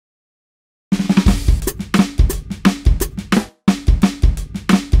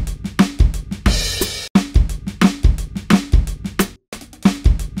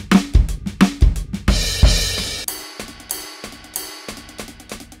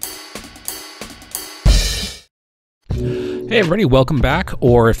Hey everybody, welcome back,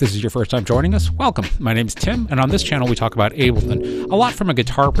 or if this is your first time joining us, welcome. My name's Tim, and on this channel we talk about Ableton, a lot from a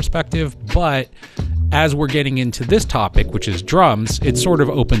guitar perspective, but as we're getting into this topic, which is drums, it sort of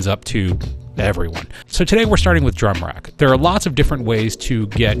opens up to everyone. So today we're starting with drum rack. There are lots of different ways to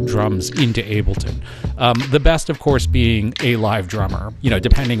get drums into Ableton. The best, of course, being a live drummer. You know,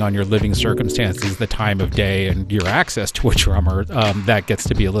 depending on your living circumstances, the time of day, and your access to a drummer, that gets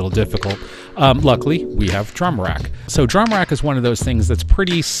to be a little difficult. Luckily, we have drum rack. So drum rack is one of those things that's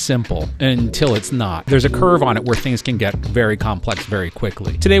pretty simple until it's not. There's a curve on it where things can get very complex very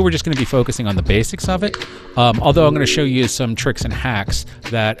quickly. Today we're just going to be focusing on the basics of it, although I'm going to show you some tricks and hacks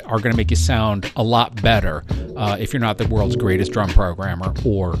that are going to make you sound a lot better if you're not the world's greatest drum programmer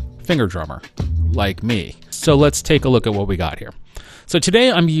or finger drummer like me. So let's take a look at what we got here. So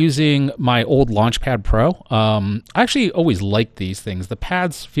today I'm using my old Launchpad Pro. I actually always liked these things. The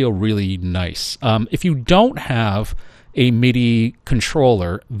pads feel really nice. If you don't have a MIDI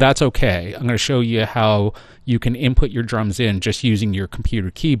controller, that's okay. I'm going to show you how you can input your drums in just using your computer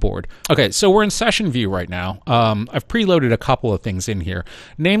keyboard. Okay, so we're in session view right now. I've preloaded a couple of things in here,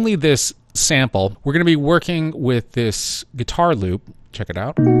 namely this sample. We're going to be working with this guitar loop. Check it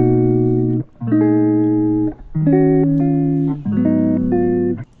out.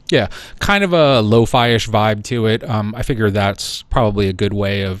 Yeah, kind of a lo-fi-ish vibe to it. I figure that's probably a good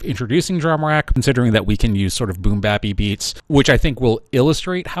way of introducing drum rack, considering that we can use sort of boom-bappy beats, which I think will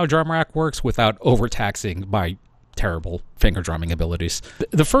illustrate how drum rack works without overtaxing my terrible finger drumming abilities.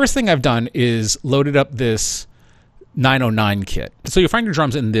 The first thing I've done is loaded up this 909 kit. So you'll find your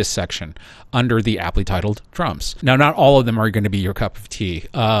drums in this section under the aptly titled drums. Now, not all of them are going to be your cup of tea,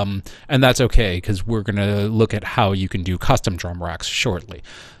 and that's okay because we're going to look at how you can do custom drum racks shortly.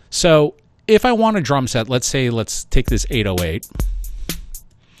 So if I want a drum set, let's take this 808.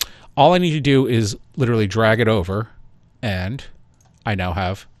 All I need to do is literally drag it over, and I now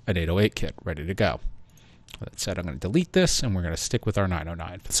have an 808 kit ready to go. That said, I'm going to delete this, and we're going to stick with our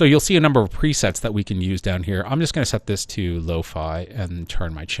 909. So you'll see a number of presets that we can use down here. I'm just going to set this to lo-fi and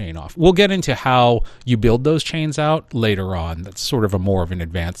turn my chain off. We'll get into how you build those chains out later on. That's sort of more of an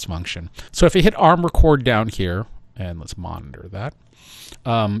advanced function. So if I hit arm record down here, and let's monitor that,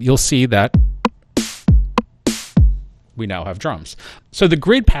 you'll see that we now have drums. So the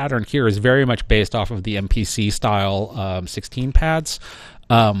grid pattern here is very much based off of the MPC style 16 pads.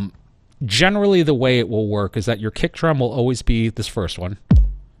 Generally, the way it will work is that your kick drum will always be this first one.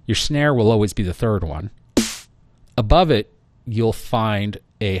 Your snare will always be the third one. Above it, you'll find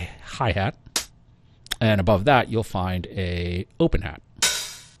a hi-hat. And above that, you'll find a open hat.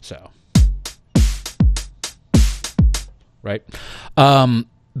 So, right?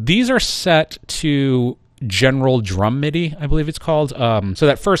 These are set to general drum MIDI, I believe it's called. So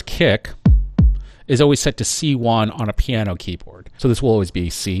that first kick is always set to C1 on a piano keyboard. So this will always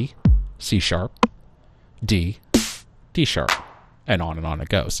be C, C sharp, D, D sharp, and on it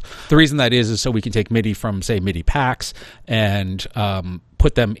goes. The reason that is so we can take MIDI from, say, MIDI packs and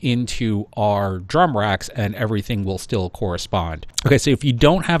put them into our drum racks, and everything will still correspond. Okay, so if you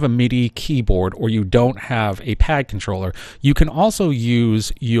don't have a MIDI keyboard or you don't have a pad controller, you can also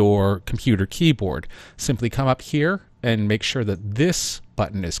use your computer keyboard. Simply come up here and make sure that this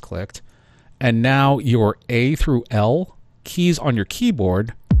button is clicked, and now your A through L keys on your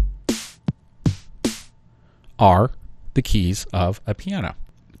keyboard are the keys of a piano.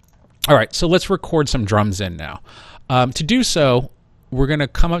 All right, so let's record some drums in now. To do so, we're going to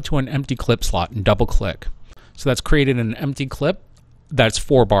come up to an empty clip slot and double click. So that's created an empty clip that's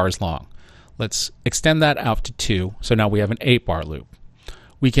 4 bars long. Let's extend that out to 2. So now we have an 8-bar loop.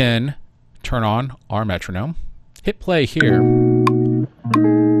 We can turn on our metronome, hit play here,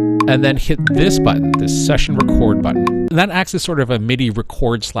 and then hit this button, this session record button. And that acts as sort of a MIDI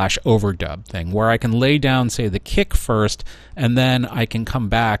record / overdub thing where I can lay down, say, the kick first, and then I can come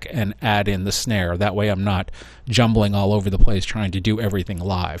back and add in the snare. That way I'm not jumbling all over the place trying to do everything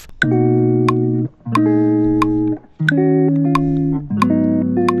live.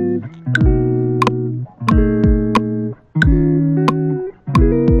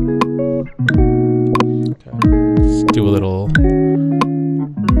 Okay. Let's do a little...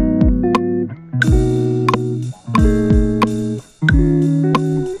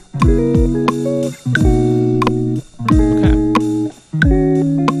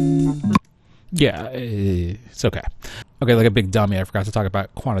 Yeah, it's okay. Okay, like a big dummy, I forgot to talk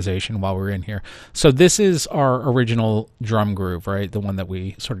about quantization while we're in here. So this is our original drum groove, right? The one that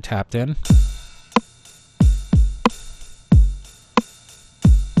we sort of tapped in.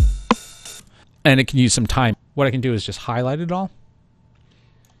 And it can use some time. What I can do is just highlight it all,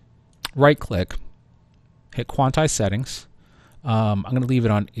 right click, hit quantize settings, I'm going to leave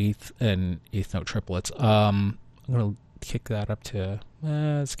it on eighth and eighth note triplets. I'm going to kick that up to,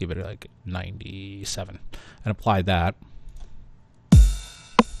 let's give it like 97 and apply that.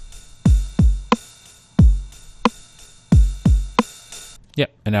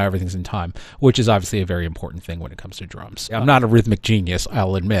 Yep, and now everything's in time, which is obviously a very important thing when it comes to drums. I'm not a rhythmic genius,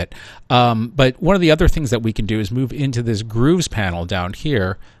 I'll admit. But one of the other things that we can do is move into this grooves panel down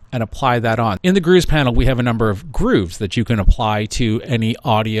here and apply that on. In the grooves panel, we have a number of grooves that you can apply to any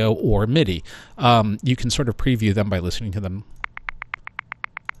audio or MIDI. You can sort of preview them by listening to them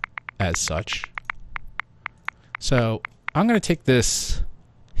as such. So I'm going to take this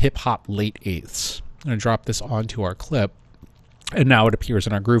hip hop late eighths. I'm going to drop this onto our clip. And now it appears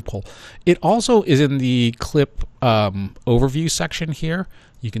in our groove pool. It also is in the clip overview section here.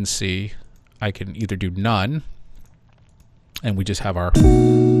 You can see I can either do none, and we just have our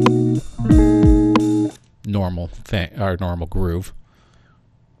normal thing, our normal groove.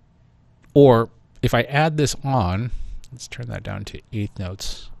 Or if I add this on, let's turn that down to eighth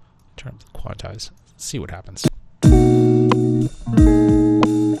notes, turn up the quantize, see what happens.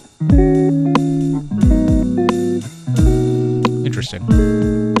 Interesting.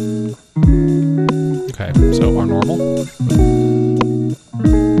 Okay, so our normal,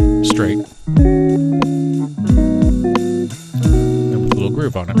 straight, and with a little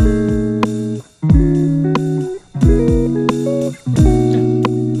groove on it.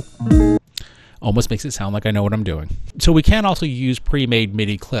 Yeah. Almost makes it sound like I know what I'm doing. So we can also use pre-made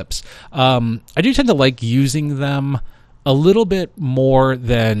MIDI clips. I do tend to like using them a little bit more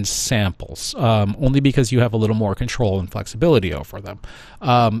than samples, only because you have a little more control and flexibility over them.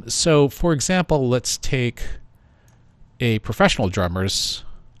 So for example, let's take a professional drummer's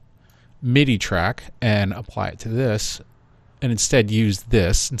MIDI track and apply it to this, and instead use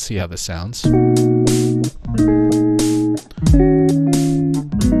this and see how this sounds.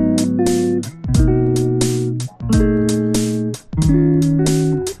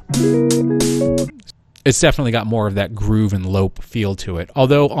 It's definitely got more of that groove and lope feel to it.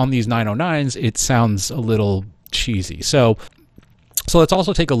 Although on these 909s, it sounds a little cheesy. So let's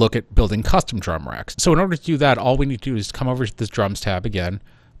also take a look at building custom drum racks. So in order to do that, all we need to do is come over to this drums tab again,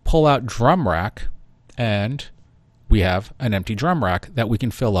 pull out drum rack, and we have an empty drum rack that we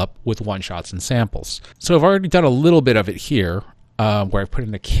can fill up with one-shots and samples. So I've already done a little bit of it here, where I've put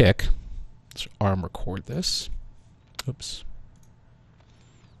in a kick. Let's arm record this. Oops.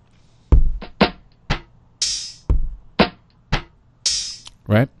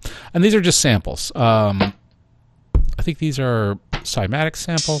 Right? And these are just samples. I think these are Cymatic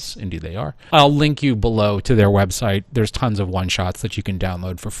samples. Indeed they are. I'll link you below to their website. There's tons of one-shots that you can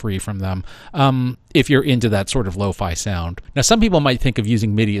download for free from them if you're into that sort of lo-fi sound. Now, some people might think of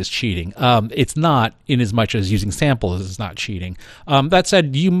using MIDI as cheating. It's not, in as much as using samples is not cheating. That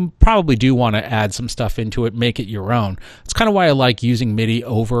said, you probably do want to add some stuff into it, make it your own. It's kind of why I like using MIDI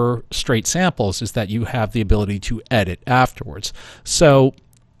over straight samples, is that you have the ability to edit afterwards. So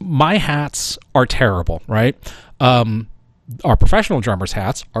my hats are terrible, right? Our professional drummers'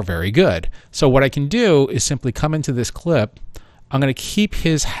 hats are very good. So what I can do is simply come into this clip. I'm going to keep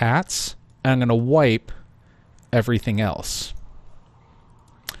his hats, and I'm going to wipe everything else.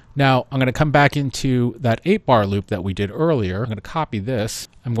 Now, I'm going to come back into that 8-bar loop that we did earlier. I'm going to copy this.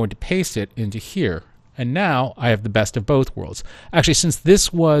 I'm going to paste it into here. And now I have the best of both worlds. Actually, since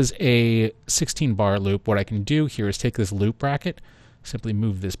this was a 16-bar loop, what I can do here is take this loop bracket, simply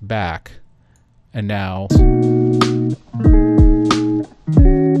move this back, and now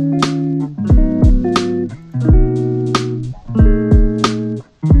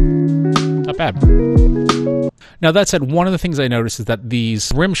not bad. Now that said, one of the things I noticed is that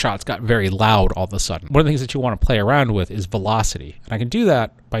these rim shots got very loud all of a sudden. One of the things that you want to play around with is velocity. And I can do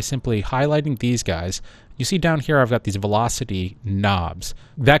that by simply highlighting these guys. You see down here I've got these velocity knobs.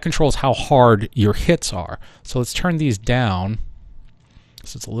 That controls how hard your hits are. So let's turn these down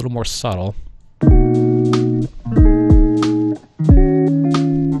so it's a little more subtle.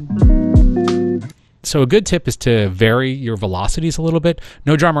 So a good tip is to vary your velocities a little bit.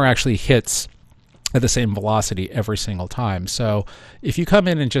 No drummer actually hits at the same velocity every single time. So if you come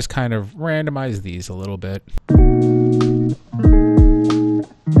in and just kind of randomize these a little bit.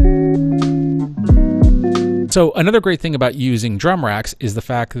 So another great thing about using drum racks is the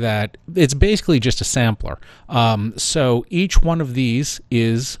fact that it's basically just a sampler. So each one of these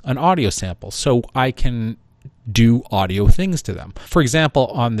is an audio sample. So I can do audio things to them. For example,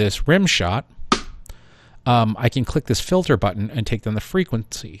 on this rim shot, I can click this filter button and take down the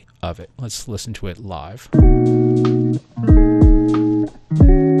frequency of it. Let's listen to it live.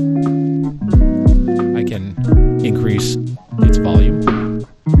 I can increase its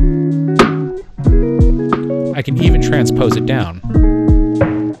transpose it down.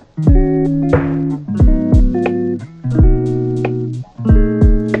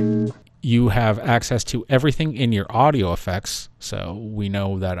 You have access to everything in your audio effects. So we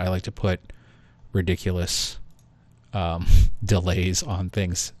know that I like to put ridiculous delays on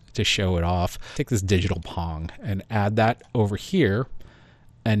things to show it off. Take this digital pong and add that over here.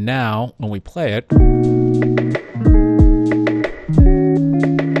 And now when we play it,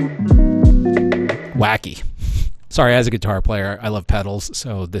 wacky. Sorry, as a guitar player, I love pedals,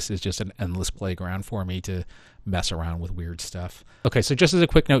 so this is just an endless playground for me to mess around with weird stuff. Okay, so just as a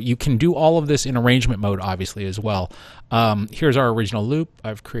quick note, you can do all of this in arrangement mode, obviously, as well. Here's our original loop.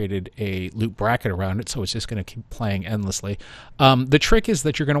 I've created a loop bracket around it, so it's just going to keep playing endlessly. The trick is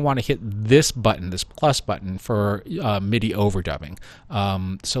that you're going to want to hit this button, this plus button, for MIDI overdubbing.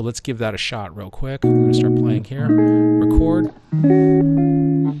 So let's give that a shot real quick. We're going to start playing here. Record.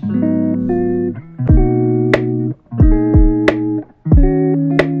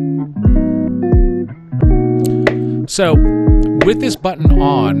 So with this button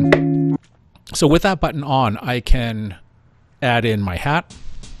on, with that button on, I can add in my hat,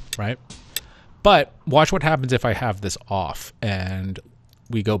 right? But watch what happens if I have this off and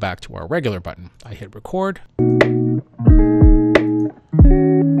we go back to our regular button. I hit record.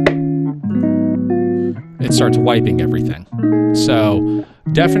 It starts wiping everything. So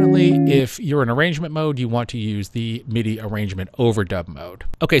definitely, if you're in arrangement mode, you want to use the MIDI arrangement overdub mode.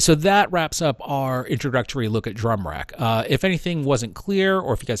 Okay, so that wraps up our introductory look at Drum Rack. If anything wasn't clear,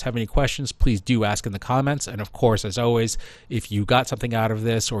 or if you guys have any questions, please do ask in the comments. And of course, as always, if you got something out of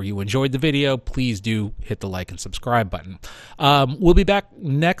this or you enjoyed the video, please do hit the like and subscribe button. We'll be back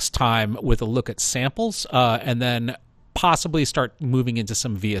next time with a look at samples, and then possibly start moving into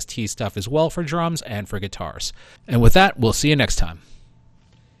some VST stuff as well for drums and for guitars. And with that, we'll see you next time.